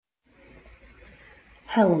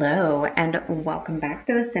Hello, and welcome back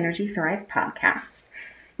to the Synergy Thrive podcast.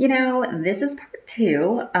 This is part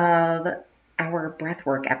two of our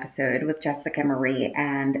breathwork episode with Jessica Marie.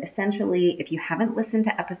 And essentially, if you haven't listened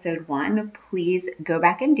to episode one, please go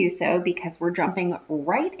back and do so because we're jumping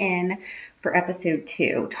right in for episode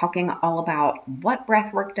two, talking all about what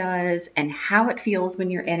breathwork does and how it feels when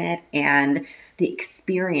you're in it and the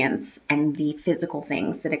experience and the physical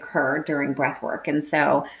things that occur during breathwork. And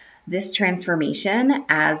so, this transformation,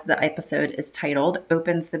 as the episode is titled,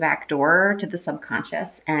 opens the back door to the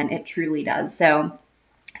subconscious, and it truly does. So,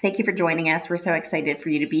 thank you for joining us. We're so excited for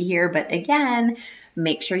you to be here. But again,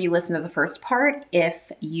 make sure you listen to the first part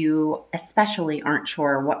if you especially aren't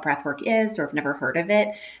sure what breathwork is or have never heard of it.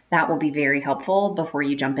 That will be very helpful before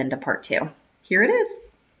you jump into part two. Here it is.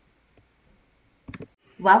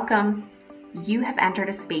 Welcome. You have entered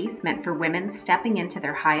a space meant for women stepping into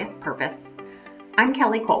their highest purpose. I'm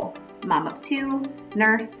Kelly Cole, mom of two,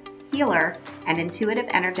 nurse, healer, and intuitive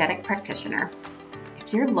energetic practitioner.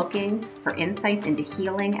 If you're looking for insights into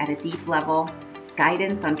healing at a deep level,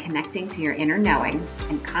 guidance on connecting to your inner knowing,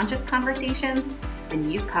 and conscious conversations,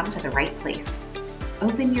 then you've come to the right place.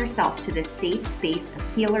 Open yourself to this safe space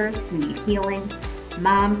of healers who need healing,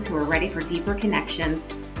 moms who are ready for deeper connections,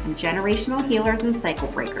 and generational healers and cycle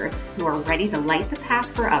breakers who are ready to light the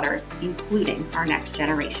path for others, including our next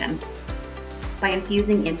generation. By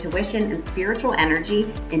infusing intuition and spiritual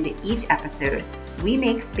energy into each episode, we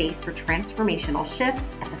make space for transformational shifts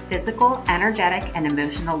at the physical, energetic, and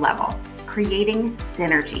emotional level, creating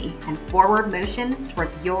synergy and forward motion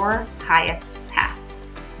towards your highest path.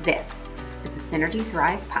 This is the Synergy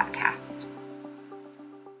Thrive podcast.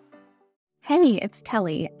 Hey, it's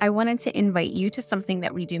Kelly. I wanted to invite you to something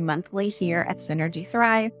that we do monthly here at Synergy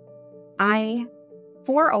Thrive.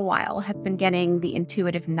 For a while, have been getting the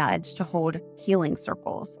intuitive nudge to hold healing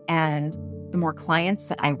circles. And the more clients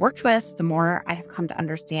that I worked with, the more I have come to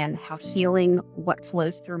understand how healing what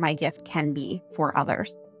flows through my gift can be for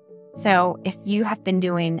others. So if you have been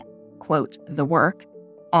doing, quote, the work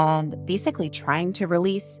and basically trying to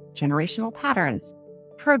release generational patterns,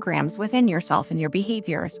 programs within yourself and your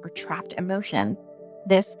behaviors, or trapped emotions,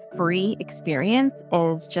 this free experience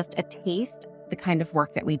is just a taste of the kind of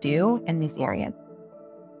work that we do in these areas.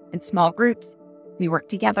 In small groups, we work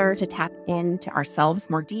together to tap into ourselves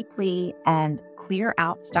more deeply and clear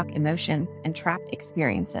out stuck emotions and trapped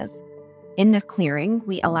experiences. In this clearing,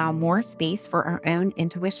 we allow more space for our own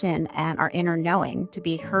intuition and our inner knowing to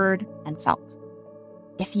be heard and felt.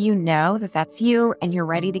 If you know that that's you and you're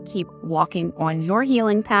ready to keep walking on your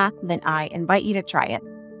healing path, then I invite you to try it.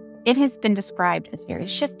 It has been described as very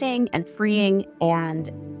shifting and freeing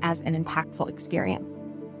and as an impactful experience.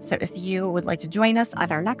 So if you would like to join us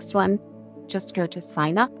at our next one, just go to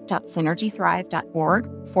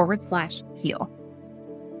signup.synergythrive.org/heal.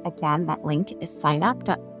 Again, that link is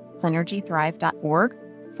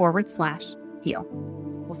signup.synergythrive.org/heal.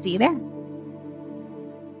 We'll see you there.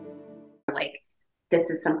 This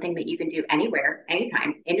is something that you can do anywhere,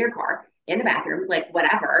 anytime, in your car, in the bathroom,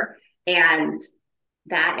 whatever. And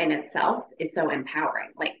that in itself is so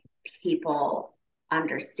empowering. People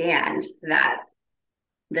understand that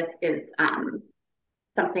this is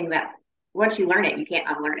something that once you learn it, you can't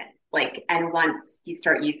unlearn it. And once you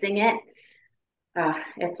start using it,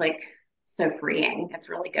 it's so freeing. It's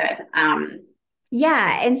really good.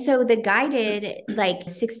 Yeah. And so the guided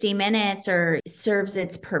 60 minutes or serves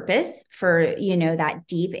its purpose for, that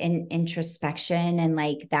deep introspection and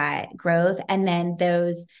that growth. And then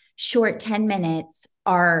those short 10 minutes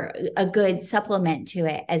are a good supplement to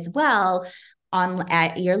it as well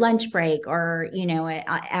at your lunch break or,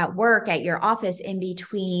 at work, at your office, in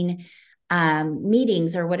between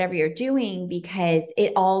meetings or whatever you're doing, because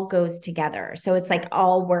it all goes together. So it's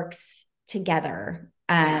all works together.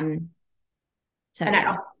 So, I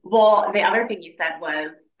know. Well, the other thing you said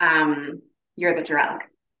was you're the drug.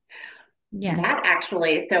 Yeah. That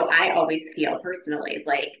actually, so I always feel personally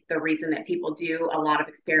the reason that people do a lot of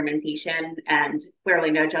experimentation, and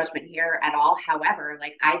clearly no judgment here at all. However,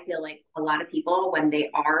 I feel like a lot of people, when they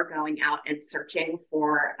are going out and searching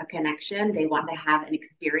for a connection, they want to have an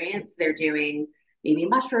experience. They're doing maybe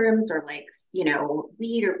mushrooms or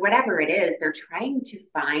weed or whatever it is. They're trying to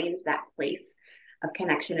find that place of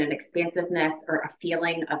connection and expansiveness, or a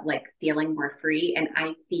feeling of feeling more free. And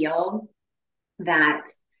I feel that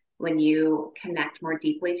when you connect more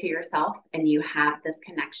deeply to yourself and you have this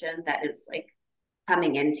connection that is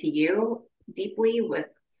coming into you deeply with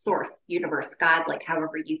source, universe, God,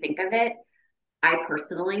 however you think of it, I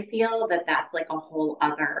personally feel that that's a whole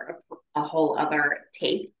other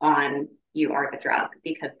take on you are the drug,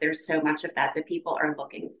 because there's so much of that people are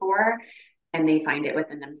looking for. and they find it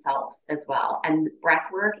within themselves as well. And breath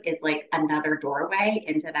work is like another doorway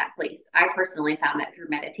into that place. I personally found that through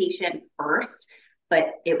meditation first,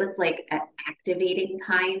 but it was like an activating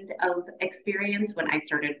kind of experience when I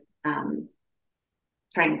started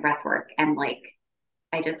trying breath work. And like,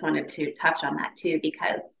 I just wanted to touch on that too,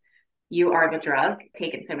 because you are the drug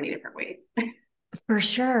taken so many different ways. For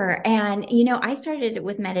sure. And, I started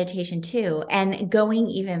with meditation too. And going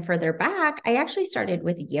even further back, I actually started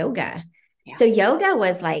with yoga. Yeah. So yoga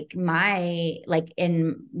was like when I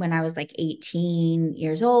was like 18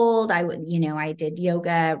 years old, I did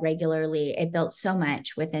yoga regularly. It built so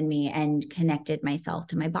much within me and connected myself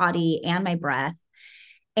to my body and my breath.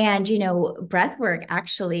 And, breath work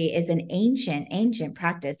actually is an ancient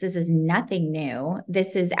practice. This is nothing new.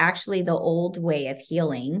 This is actually the old way of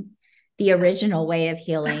healing, the original way of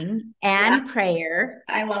healing and Yeah. prayer.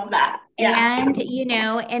 I love that. Yeah.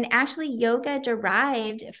 And actually yoga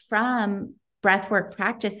derived from breathwork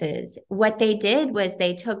practices. What they did was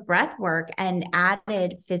they took breathwork and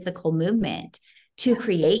added physical movement to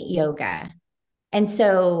create yoga. And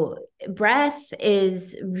so breath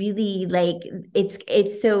is really like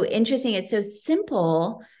it's so interesting. It's so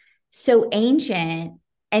simple, so ancient,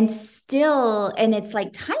 and it's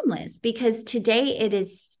like timeless because today it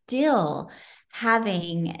is still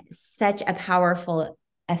having such a powerful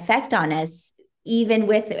effect on us, even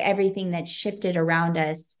with everything that's shifted around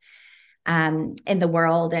us in the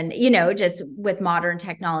world. And, just with modern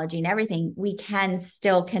technology and everything, we can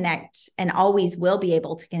still connect and always will be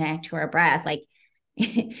able to connect to our breath. Like,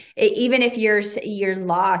 even if you're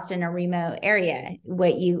lost in a remote area,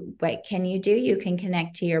 what can you do? You can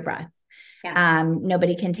connect to your breath. Yeah.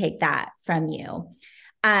 Nobody can take that from you.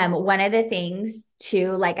 One of the things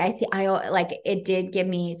too, like I like it did give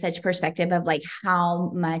me such perspective of like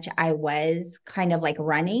how much I was kind of like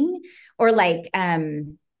running or like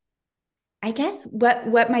I guess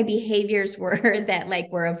what my behaviors were that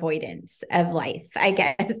like were avoidance of life, I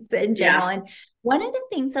guess, in general. Yeah. And one of the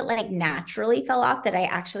things that like naturally fell off that I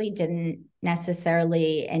actually didn't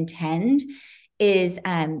necessarily intend is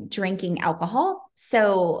drinking alcohol.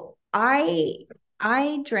 So I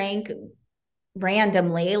drank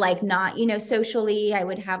randomly, like not, socially. I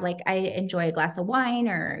would have like I enjoy a glass of wine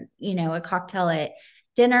or, a cocktail at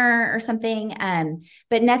dinner or something.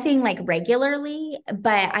 But nothing like regularly.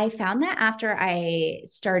 But I found that after I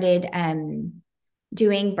started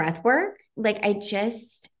doing breath work, like I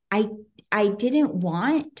didn't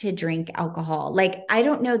want to drink alcohol. Like I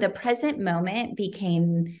don't know, the present moment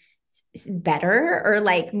became better or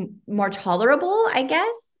like more tolerable, I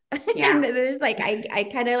guess. Yeah. And there's like I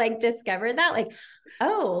kind of like discovered that like,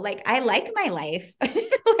 oh, like I like my life.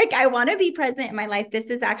 Like I want to be present in my life. This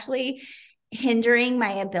is actually hindering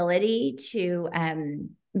my ability to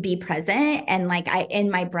be present. And like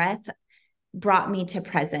my breath brought me to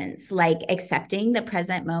presence, like accepting the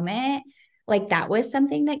present moment. Like that was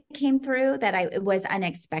something that came through that it was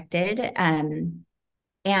unexpected. And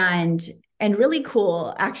really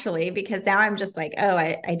cool actually, because now I'm just like, oh,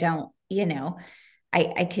 I don't,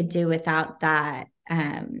 I could do without that.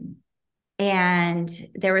 And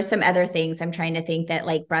there were some other things I'm trying to think that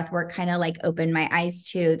like breath work kind of like opened my eyes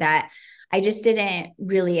to that I just didn't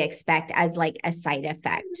really expect as like a side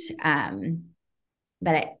effect.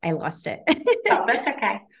 But I lost it. Oh, that's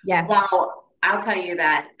okay. Yeah. Well, I'll tell you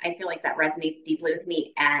that I feel like that resonates deeply with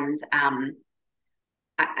me. And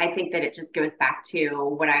I think that it just goes back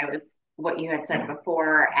to what you had said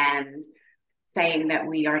before, and saying that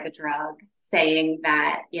we are the drug, saying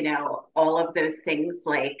that, all of those things,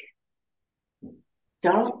 like,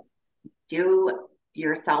 don't do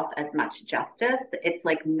yourself as much justice. It's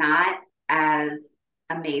like not as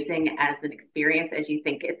amazing as an experience as you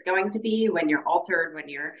think it's going to be when you're altered, when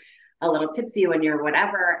you're a little tipsy, when you're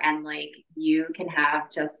whatever. And like you can have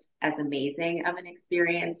just as amazing of an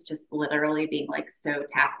experience, just literally being like so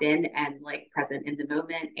tapped in and like present in the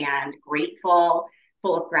moment and grateful,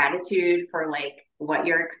 full of gratitude for like what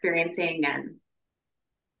you're experiencing. And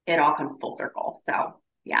it all comes full circle. So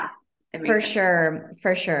yeah. For sure.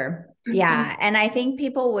 For sure. Yeah. And I think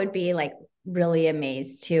people would be like really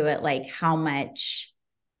amazed too at like how much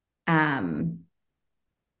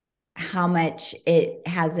it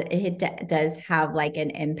does have like an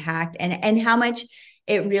impact and how much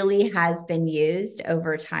it really has been used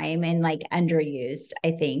over time and like underused,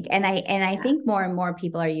 I think. And I think more and more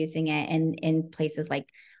people are using it in places like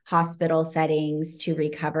hospital settings to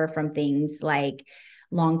recover from things like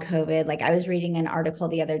long COVID. Like I was reading an article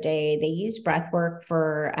the other day, they use breath work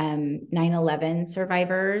for 9/11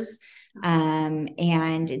 survivors. And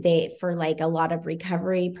they for like a lot of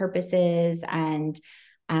recovery purposes. And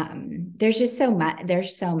there's just so much.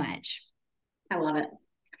 There's so much. I love it.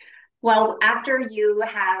 Well, after you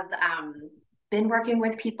have been working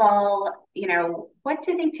with people, what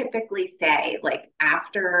do they typically say? Like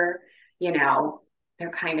after, they're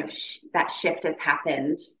kind of that shift has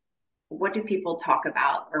happened, what do people talk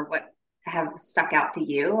about or what have stuck out to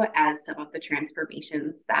you as some of the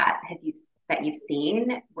transformations that you've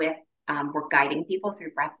seen with we're guiding people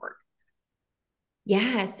through breath work?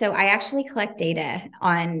 Yeah. So I actually collect data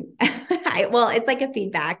on, it's like a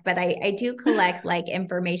feedback, but I do collect like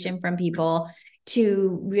information from people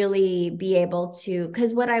to really be able to,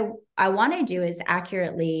 because what I want to do is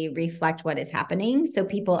accurately reflect what is happening so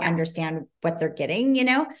people Yeah. understand what they're getting.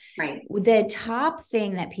 Right. The top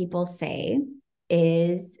thing that people say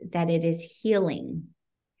is that it is healing.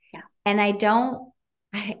 Yeah. And I don't,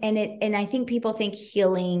 and I think people think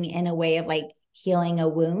healing in a way of like healing a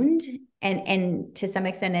wound. And to some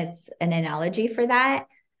extent it's an analogy for that,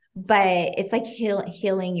 but it's like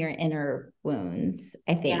healing your inner wounds,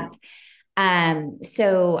 I Yeah. think.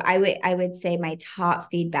 So I would say my top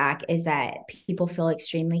feedback is that people feel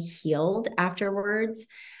extremely healed afterwards.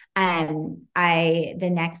 The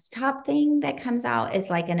next top thing that comes out is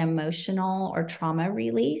like an emotional or trauma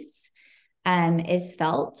release, is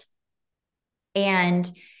felt. And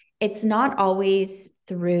it's not always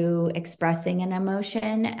through expressing an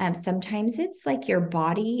emotion. Sometimes it's like your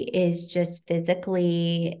body is just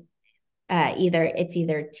physically,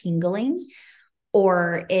 either tingling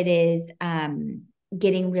or it is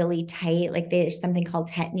getting really tight. Like there's something called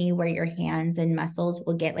tetany where your hands and muscles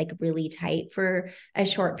will get like really tight for a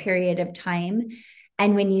short period of time.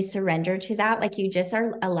 And when you surrender to that, like you just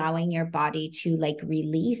are allowing your body to like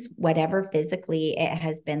release whatever physically it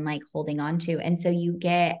has been like holding on to. And so you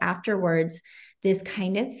get afterwards this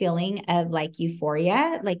kind of feeling of like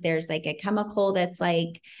euphoria. Like there's like a chemical that's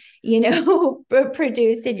like,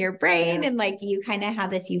 produced in your brain. Yeah. And like you kind of have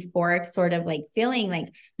this euphoric sort of like feeling.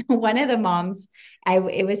 Like one of the moms,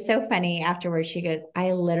 it was so funny afterwards. She goes,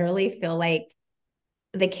 I literally feel like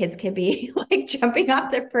the kids could be like jumping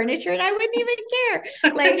off the furniture and I wouldn't even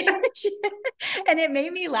care. Like, and it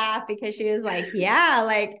made me laugh because she was like, yeah,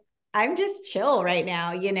 like I'm just chill right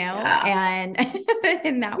now. Yeah. And,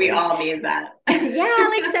 and that We was, all need that. yeah,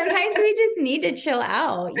 like sometimes we just need to chill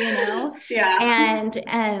out. Yeah.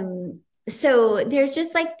 And, so there's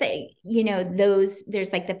just like there's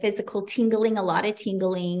like the physical tingling, a lot of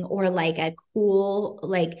tingling, or like a cool,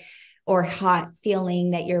 like, or hot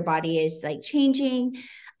feeling that your body is like changing.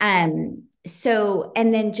 So,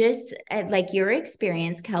 and then just like your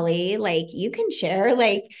experience, Kelly, like you can share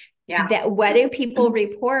like Yeah. that. What do people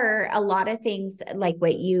report? A lot of things like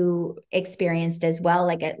what you experienced as well,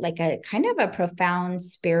 like a kind of a profound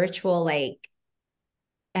spiritual, like,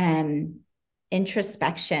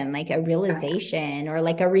 introspection, like a realization, or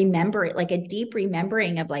like like a deep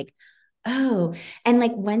remembering of like, oh, and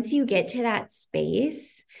like once you get to that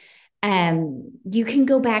space, you can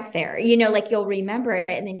go back there, like you'll remember it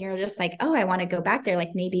and then you're just like, oh, I want to go back there,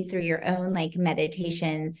 like maybe through your own like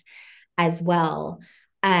meditations as well.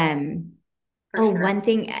 um For Oh, sure. one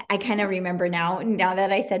thing I kind of remember now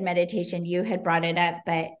that I said meditation, you had brought it up,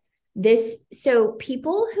 but so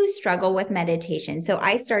people who struggle with meditation. So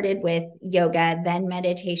I started with yoga, then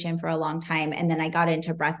meditation for a long time. And then I got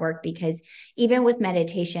into breath work because even with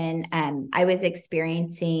meditation, I was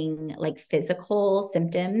experiencing like physical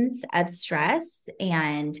symptoms of stress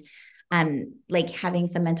and like having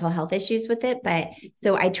some mental health issues with it. But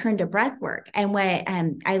so I turned to breath work. And what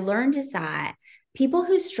I learned is that people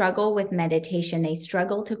who struggle with meditation, they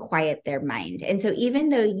struggle to quiet their mind. And so even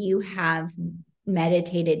though you have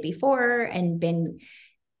meditated before and been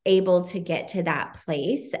able to get to that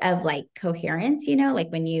place of like coherence, like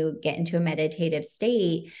when you get into a meditative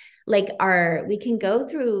state, like we can go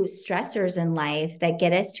through stressors in life that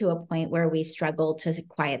get us to a point where we struggle to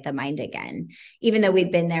quiet the mind again, even though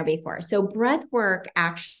we've been there before. So breath work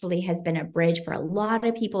actually has been a bridge for a lot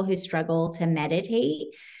of people who struggle to meditate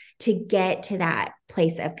to get to that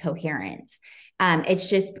place of coherence. It's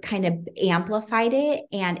just kind of amplified it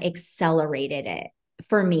and accelerated it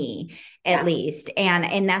for me, at least.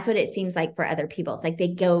 And that's what it seems like for other people. It's like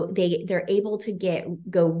they're able to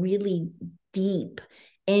go really deep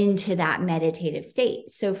into that meditative state.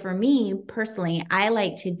 So for me personally, I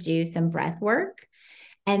like to do some breath work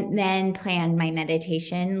and then plan my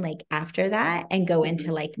meditation like after that and go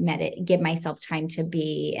into like give myself time to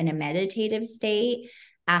be in a meditative state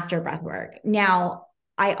after breath work. Now,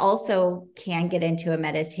 I also can get into a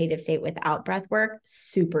meditative state without breath work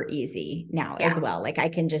super easy now as well. Like I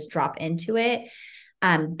can just drop into it.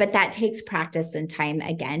 But that takes practice and time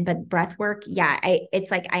again. But breath work,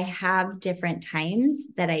 it's like I have different times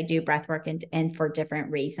that I do breath work and for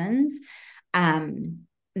different reasons.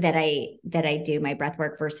 that I do my breath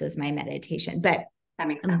work versus my meditation. But that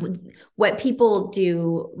makes sense. What people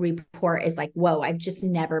do report is like, whoa, I've just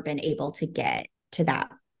never been able to get to that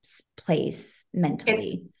place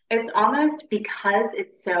mentally. It's almost because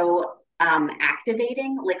it's so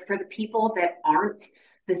activating, like for the people that aren't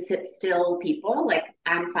the sit still people, like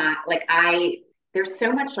I'm fine. Like there's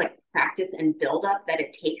so much like practice and build up that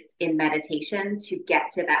it takes in meditation to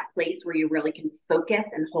get to that place where you really can focus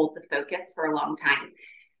and hold the focus for a long time.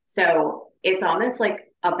 So it's almost like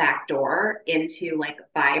a back door into like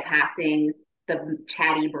bypassing the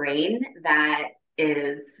chatty brain that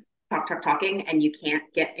is talking, and you can't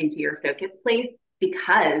get into your focus place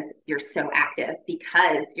because you're so active,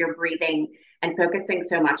 because you're breathing and focusing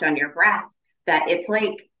so much on your breath that it's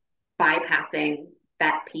like bypassing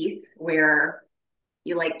that piece where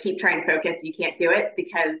you like keep trying to focus, you can't do it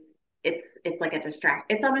because it's like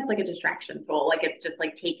it's almost like a distraction tool. Like it's just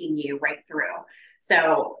like taking you right through.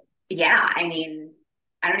 So yeah, I mean,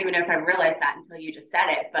 I don't even know if I realized that until you just said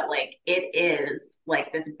it, but like it is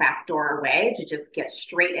like this backdoor way to just get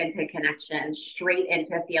straight into connection, straight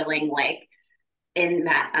into feeling like in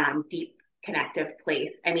that deep connective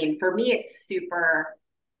place. I mean, for me, it's super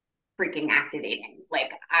freaking activating.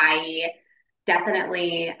 Like I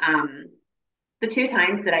definitely, the two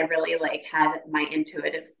times that I really like had my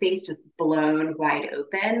intuitive space just blown wide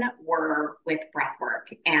open were with breath work.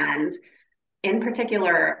 And in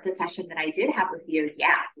particular, the session that I did have with you,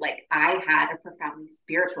 yeah, like I had a profoundly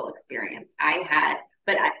spiritual experience. I had,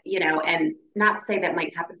 but you know, and not to say that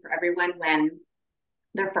might happen for everyone when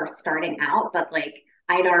they're first starting out, but like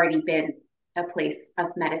I'd already been a place of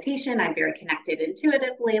meditation. I'm very connected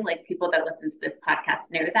intuitively. Like people that listen to this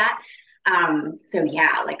podcast know that. So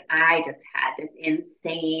yeah, like I just had this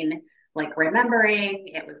insane, like remembering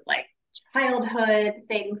it was like childhood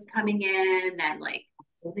things coming in and like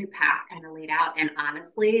whole new path kind of laid out. And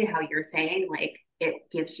honestly, how you're saying, like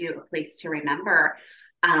it gives you a place to remember.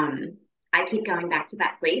 I keep going back to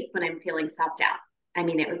that place when I'm feeling self-doubt. I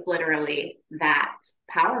mean, it was literally that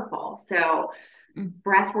powerful. So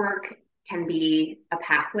breath work can be a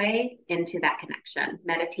pathway into that connection.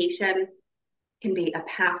 Meditation can be a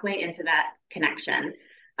pathway into that connection.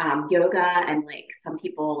 Yoga and like some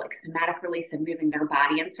people like somatic release and moving their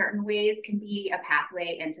body in certain ways can be a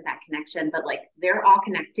pathway into that connection, but like they're all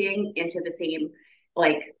connecting into the same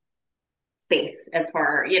like space as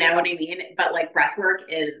far, you know what I mean? But like breath work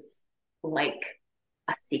is like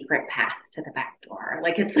a secret pass to the back door.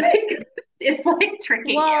 Like it's like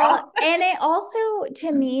tricking you. And it also,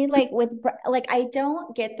 to me, like I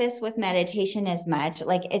don't get this with meditation as much.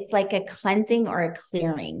 Like it's like a cleansing or a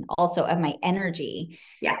clearing also of my energy.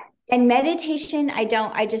 Yeah. And meditation, I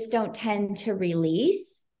just don't tend to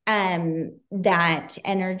release that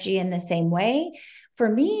energy in the same way. For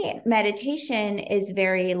me, meditation is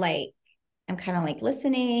very like, I'm kind of like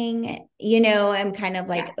listening, I'm kind of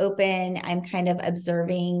like open. I'm kind of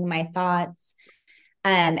observing my thoughts.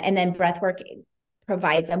 And then breath work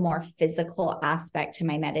provides a more physical aspect to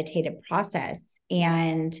my meditative process.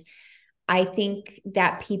 And I think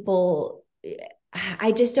that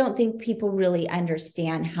I just don't think people really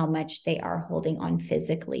understand how much they are holding on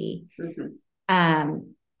physically. Mm-hmm.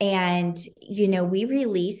 And, we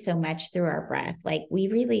release so much through our breath. Like we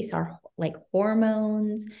release our like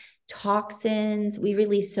hormones, toxins. We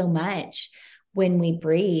release so much when we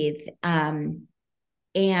breathe.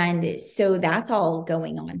 And so that's all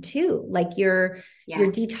going on too. Like you're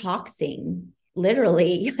detoxing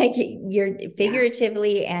literally, like you're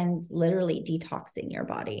figuratively and literally detoxing your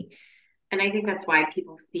body. And I think that's why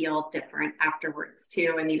people feel different afterwards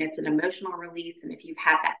too. I mean, it's an emotional release. And if you've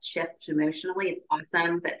had that shift emotionally, it's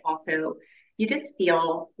awesome. But also you just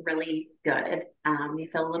feel really good. You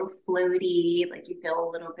feel a little floaty, like you feel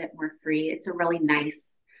a little bit more free. It's a really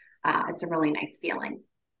nice feeling.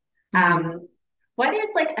 Mm-hmm. What is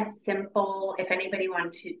like a simple, if anybody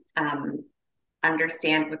wanted to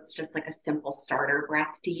understand what's just like a simple starter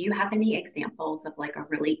breath, do you have any examples of like a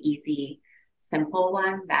really easy, simple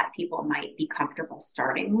one that people might be comfortable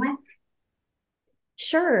starting with?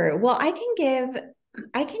 Sure. Well, I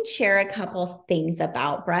can share a couple things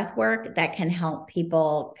about breath work that can help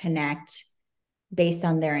people connect based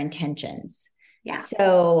on their intentions. Yeah.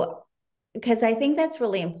 So, because I think that's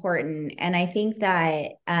really important. And I think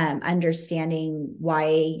that understanding why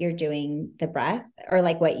you're doing the breath or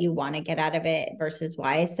like what you want to get out of it versus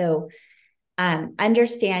why. So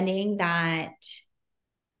understanding that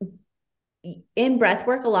in breath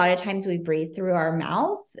work, a lot of times we breathe through our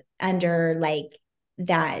mouth under like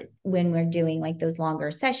that when we're doing like those longer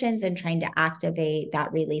sessions and trying to activate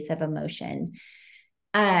that release of emotion.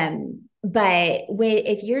 But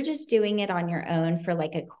if you're just doing it on your own for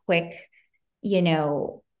like a quick,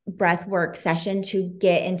 breath work session to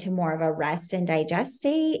get into more of a rest and digest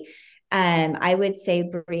state, I would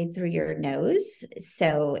say breathe through your nose.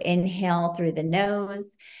 So inhale through the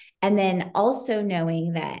nose. And then also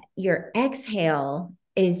knowing that your exhale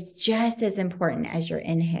is just as important as your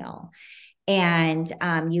inhale. And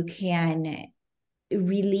you can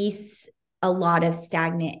release a lot of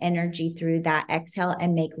stagnant energy through that exhale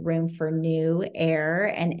and make room for new air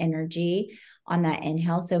and energy on that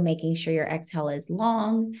inhale. So making sure your exhale is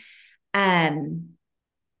long. And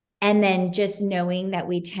then just knowing that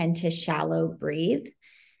we tend to shallow breathe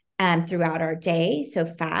throughout our day. So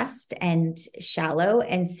fast and shallow.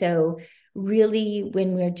 And so really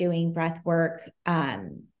when we're doing breath work,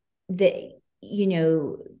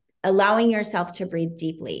 allowing yourself to breathe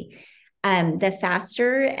deeply. The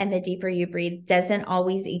faster and the deeper you breathe doesn't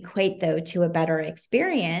always equate though to a better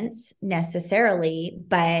experience necessarily,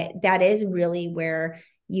 but that is really where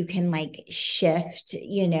you can like shift,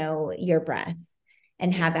 your breath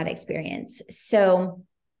and have that experience. So,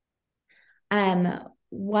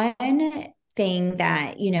 one thing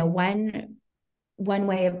that, one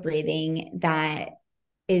way of breathing that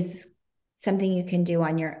is something you can do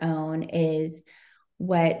on your own is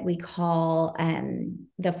what we call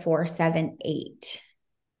the 4-7-8.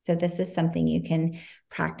 So this is something you can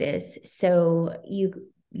practice. So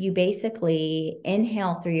you basically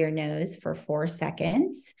inhale through your nose for 4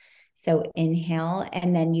 seconds. So inhale,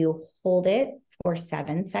 and then you hold it for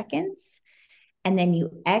 7 seconds, and then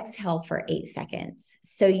you exhale for 8 seconds.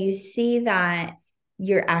 So you see that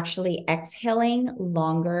you're actually exhaling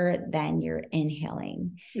longer than you're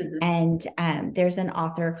inhaling. Mm-hmm. And there's an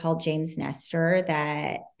author called James Nestor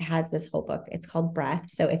that has this whole book. It's called Breath.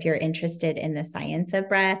 So if you're interested in the science of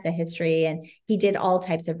breath, the history, and he did all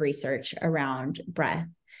types of research around breath.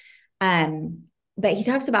 But he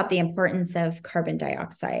talks about the importance of carbon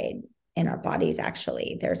dioxide in our bodies.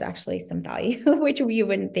 Actually, there's actually some value, which you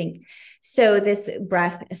wouldn't think. So this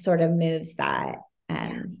breath sort of moves that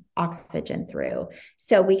oxygen through.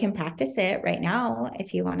 So we can practice it right now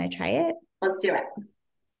if you want to try it. Let's do it.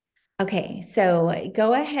 Okay, so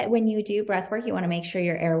go ahead. When you do breath work, you want to make sure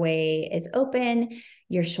your airway is open,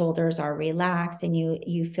 your shoulders are relaxed, and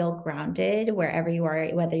you feel grounded wherever you are,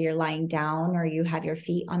 whether you're lying down or you have your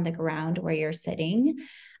feet on the ground where you're sitting.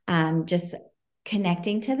 Just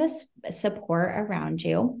connecting to this support around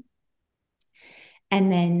you.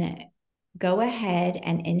 And then go ahead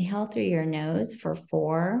and inhale through your nose for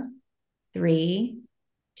 4, 3,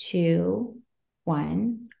 2,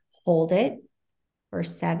 1. Hold it for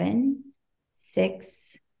 7,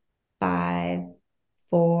 6, 5,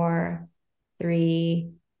 4,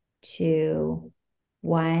 3, 2,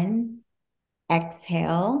 1.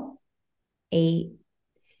 Exhale. 8,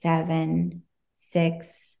 7,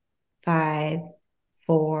 6, 5,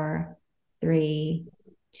 4, 3,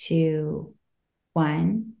 2,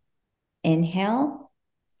 1. Inhale.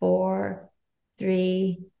 4,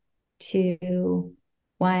 3, 2,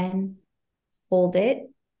 1. Hold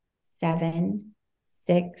it. 7,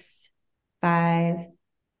 6, 5,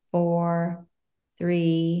 4,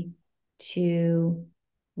 3, 2,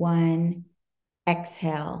 1.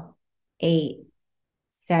 Exhale. 8,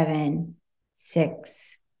 7,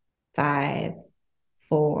 6, 5,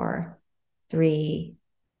 4, 3,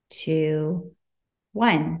 2,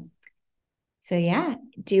 1. So yeah,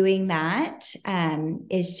 doing that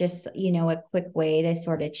is just, a quick way to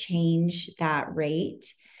sort of change that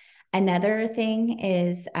rate. Another thing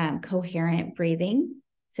is coherent breathing.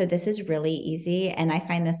 So this is really easy. And I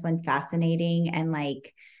find this one fascinating and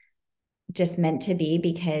like just meant to be,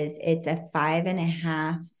 because it's a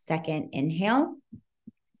 5.5 second inhale.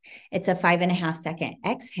 It's a 5.5 second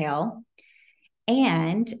exhale.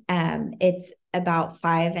 And it's about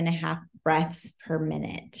 5.5 breaths per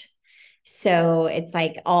minute. So it's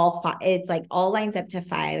like all lines up to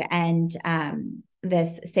 5. And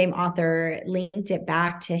this same author linked it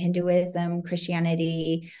back to Hinduism,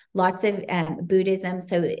 Christianity, lots of Buddhism.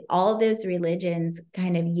 So all of those religions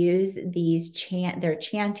kind of use their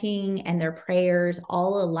chanting and their prayers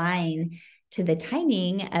all align to the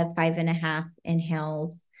timing of 5.5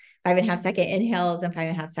 inhales, 5.5 second inhales and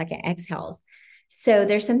 5.5 second exhales. So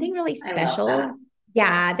there's something really special.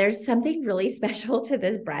 Yeah, there's something really special to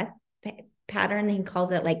this breath pattern. He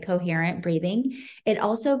calls it like coherent breathing. It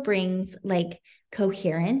also brings like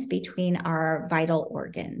coherence between our vital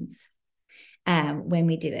organs when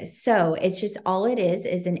we do this. So it's just all it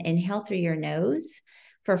is an inhale through your nose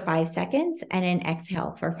for 5 seconds and an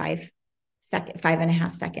exhale for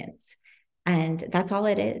 5.5 seconds. And that's all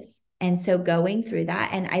it is. And so going through that,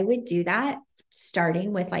 and I would do that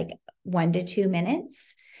starting with like 1 to 2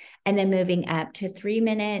 minutes and then moving up to 3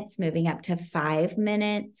 minutes, moving up to 5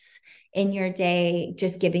 minutes in your day,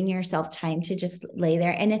 just giving yourself time to just lay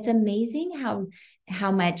there. And it's amazing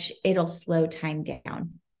how much it'll slow time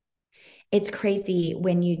down. It's crazy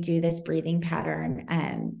when you do this breathing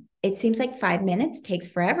pattern. It seems like 5 minutes takes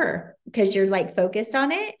forever because you're like focused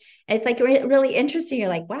on it. It's like really interesting. You're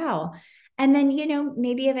like, wow. And then,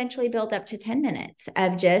 maybe eventually build up to 10 minutes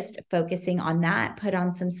of just focusing on that. Put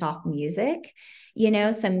on some soft music,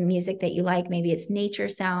 some music that you like. Maybe it's nature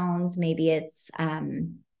sounds, maybe it's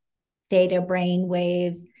theta brain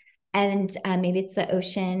waves, and maybe it's the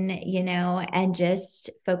ocean, and just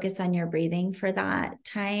focus on your breathing for that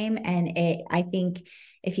time. And I think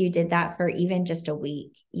if you did that for even just a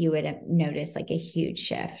week, you would notice like a huge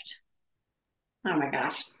shift. Oh my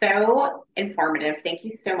gosh, so informative. Thank you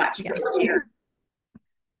so much for sharing.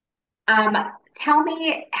 Tell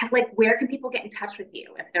me, like, where can people get in touch with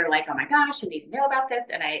you if they're like, oh my gosh, I need to know about this,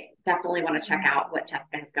 and I definitely want to check out what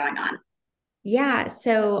Jessica has going on. Yeah.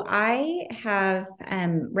 So I have,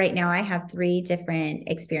 right now I have 3 different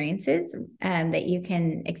experiences that you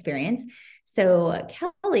can experience. So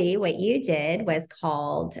Kelly, what you did was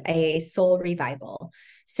called a soul revival.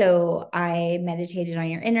 So I meditated on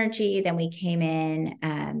your energy. Then we came in,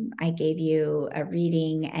 I gave you a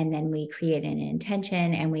reading, and then we created an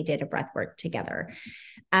intention and we did a breath work together.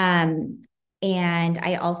 And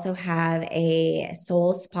I also have a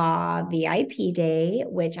Soul Spa VIP day,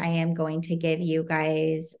 which I am going to give you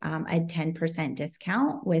guys a 10%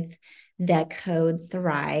 discount with the code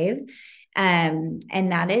THRIVE. And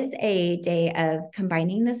that is a day of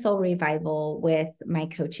combining the Soul Revival with my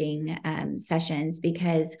coaching sessions,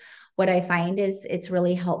 because what I find is it's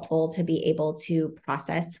really helpful to be able to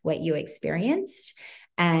process what you experienced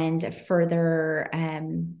and further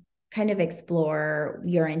kind of explore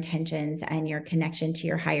your intentions and your connection to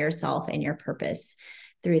your higher self and your purpose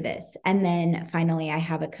through this. And then finally, I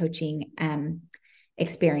have a coaching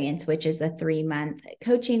experience, which is a 3-month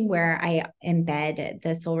coaching where I embed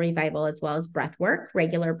the Soul Revival as well as breathwork,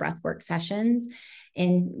 regular breathwork sessions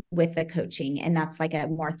in with the coaching. And that's like a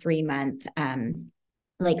more 3-month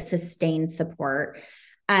like sustained support.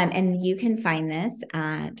 And you can find this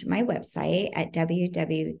at my website at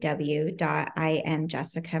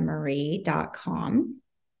www.imjessicamarie.com.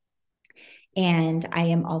 And I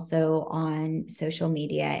am also on social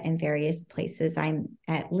media in various places. I'm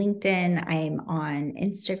at LinkedIn, I'm on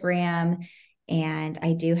Instagram, and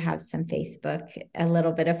I do have some Facebook, a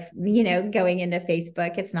little bit of, going into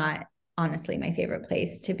Facebook. It's not honestly my favorite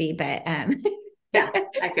place to be, but yeah,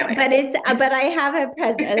 I feel like but I have a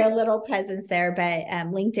little presence there, but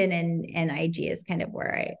LinkedIn and IG is kind of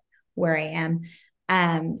where I am.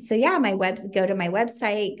 So yeah, go to my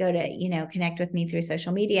website, connect with me through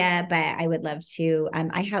social media, but I would love to,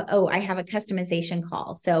 I have a customization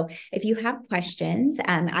call. So if you have questions,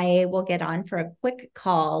 I will get on for a quick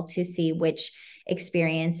call to see which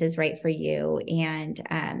experience is right for you and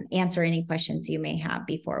answer any questions you may have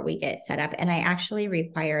before we get set up. And I actually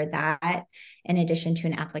require that in addition to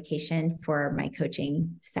an application for my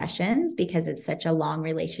coaching sessions, because it's such a long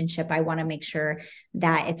relationship. I want to make sure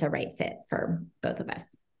that it's a right fit for both of us.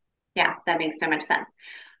 Yeah, that makes so much sense.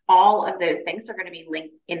 All of those things are going to be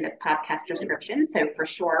linked in this podcast description. So for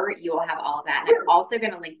sure, you will have all of that. And I'm also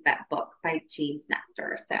going to link that book by James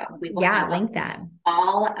Nestor. So we will link that.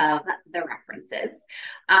 All of the references.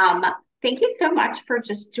 Thank you so much for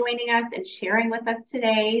just joining us and sharing with us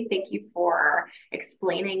today. Thank you for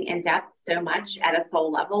explaining in depth so much at a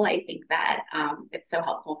soul level. I think that it's so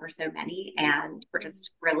helpful for so many, and we're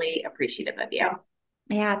just really appreciative of you.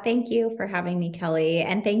 Yeah, thank you for having me, Kelly.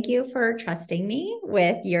 And thank you for trusting me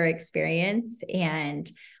with your experience and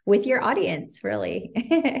with your audience, really.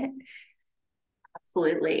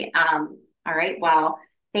 Absolutely. All right. Well,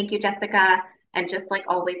 thank you, Jessica. And just like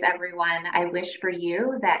always, everyone, I wish for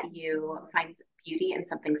you that you find beauty in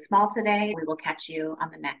something small today. We will catch you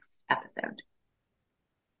on the next episode.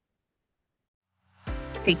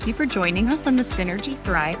 Thank you for joining us on the Synergy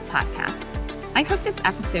Thrive podcast. I hope this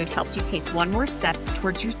episode helped you take one more step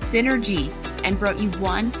towards your synergy and brought you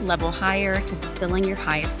one level higher to fulfilling your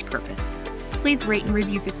highest purpose. Please rate and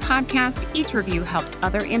review this podcast. Each review helps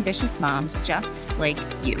other ambitious moms just like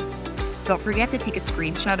you. Don't forget to take a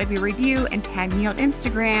screenshot of your review and tag me on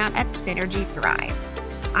Instagram at Synergy Thrive.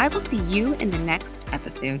 I will see you in the next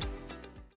episode.